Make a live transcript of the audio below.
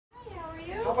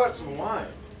How about some wine?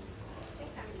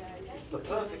 It's the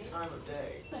perfect time of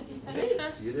day.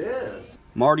 It is.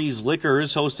 Marty's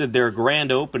Liquors hosted their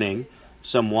grand opening.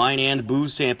 Some wine and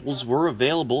booze samples were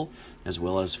available, as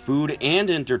well as food and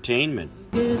entertainment.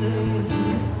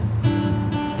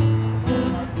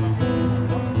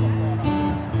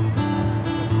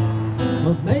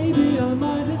 Maybe I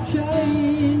might have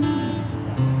changed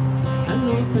and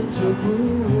nothing to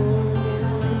prove.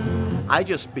 I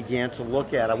just began to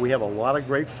look at it. We have a lot of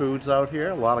great foods out here,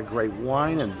 a lot of great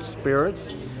wine and spirits,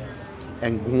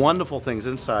 and wonderful things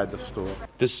inside the store.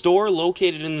 The store,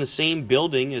 located in the same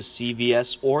building as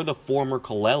CVS or the former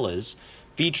Colella's,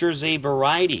 features a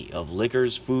variety of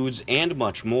liquors, foods, and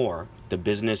much more. The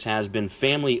business has been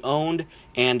family-owned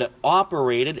and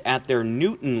operated at their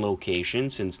Newton location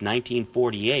since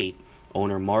 1948.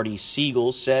 Owner Marty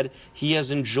Siegel said he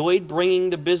has enjoyed bringing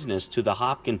the business to the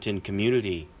Hopkinton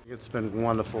community. It's been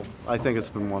wonderful. I think it's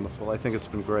been wonderful. I think it's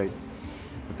been great.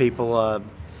 The people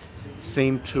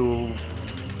seem to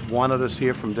wanted us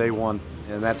here from day one,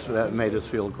 and that made us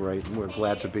feel great, and we're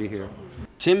glad to be here.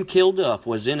 Tim Kilduff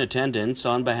was in attendance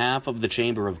on behalf of the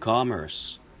Chamber of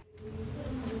Commerce.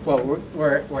 Well,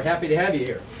 we're happy to have you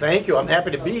here. Thank you. I'm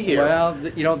happy to be here. Well,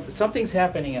 you know, something's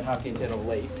happening in Hopkinton of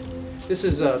late. This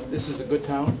is a good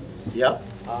town. Yep.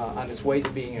 On its way to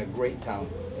being a great town,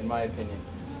 in my opinion.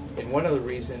 And one of the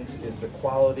reasons is the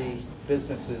quality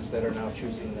businesses that are now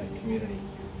choosing the community,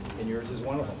 and yours is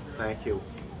one of them. Thank you.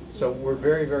 So we're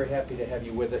very, very happy to have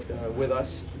you with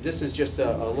us. This is just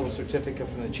a little certificate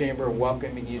from the Chamber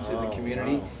welcoming you to the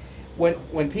community. Wow.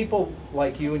 When people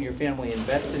like you and your family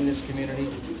invest in this community,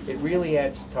 it really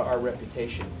adds to our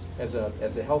reputation as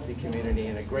a healthy community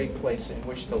and a great place in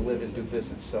which to live and do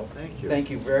business. So thank you. Thank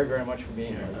you very, very much for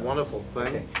being here. Wonderful thing.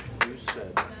 Okay. You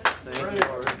said. Thank you.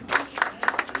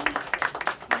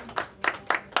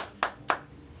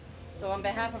 So on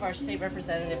behalf of our state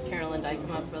representative, Carolyn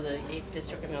Dykema for the 8th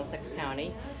District of Middlesex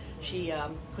County, she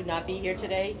could not be here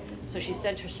today, so she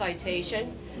sent her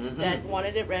citation that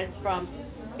wanted it read from,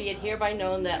 "Be it hereby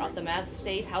known that the Mass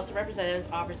State House of Representatives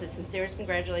offers its sincerest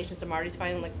congratulations to Marty's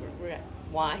Fine Liquor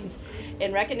Wines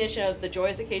in recognition of the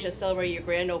joyous occasion of celebrating your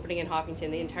grand opening in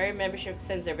Hopkinton. The entire membership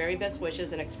sends their very best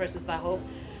wishes and expresses the hope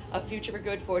of future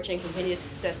good fortune and continued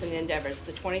success in endeavors.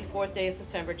 The 24th day of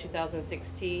September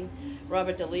 2016,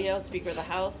 Robert DeLeo, Speaker of the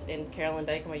House, and Carolyn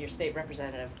Dykema, your state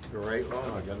representative." Great.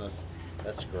 Oh my goodness.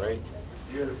 That's great.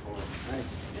 Beautiful.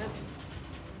 Nice.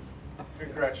 Yeah.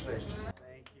 Congratulations.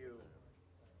 Thank you.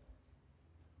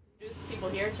 Introduce the people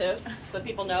here too, so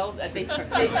people know that they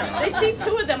see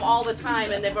two of them all the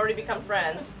time and they've already become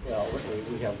friends. Well,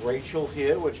 we have Rachel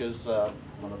here, which is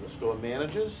one of the store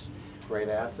managers, great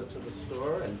asset to the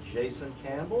store, and Jason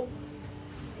Campbell,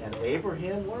 and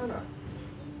Abraham Werner,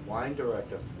 wine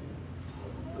director.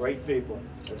 Great people.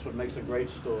 That's what makes a great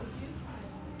store.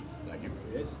 Thank you.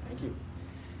 It is. Thank you.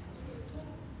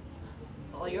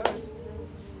 It's all yours.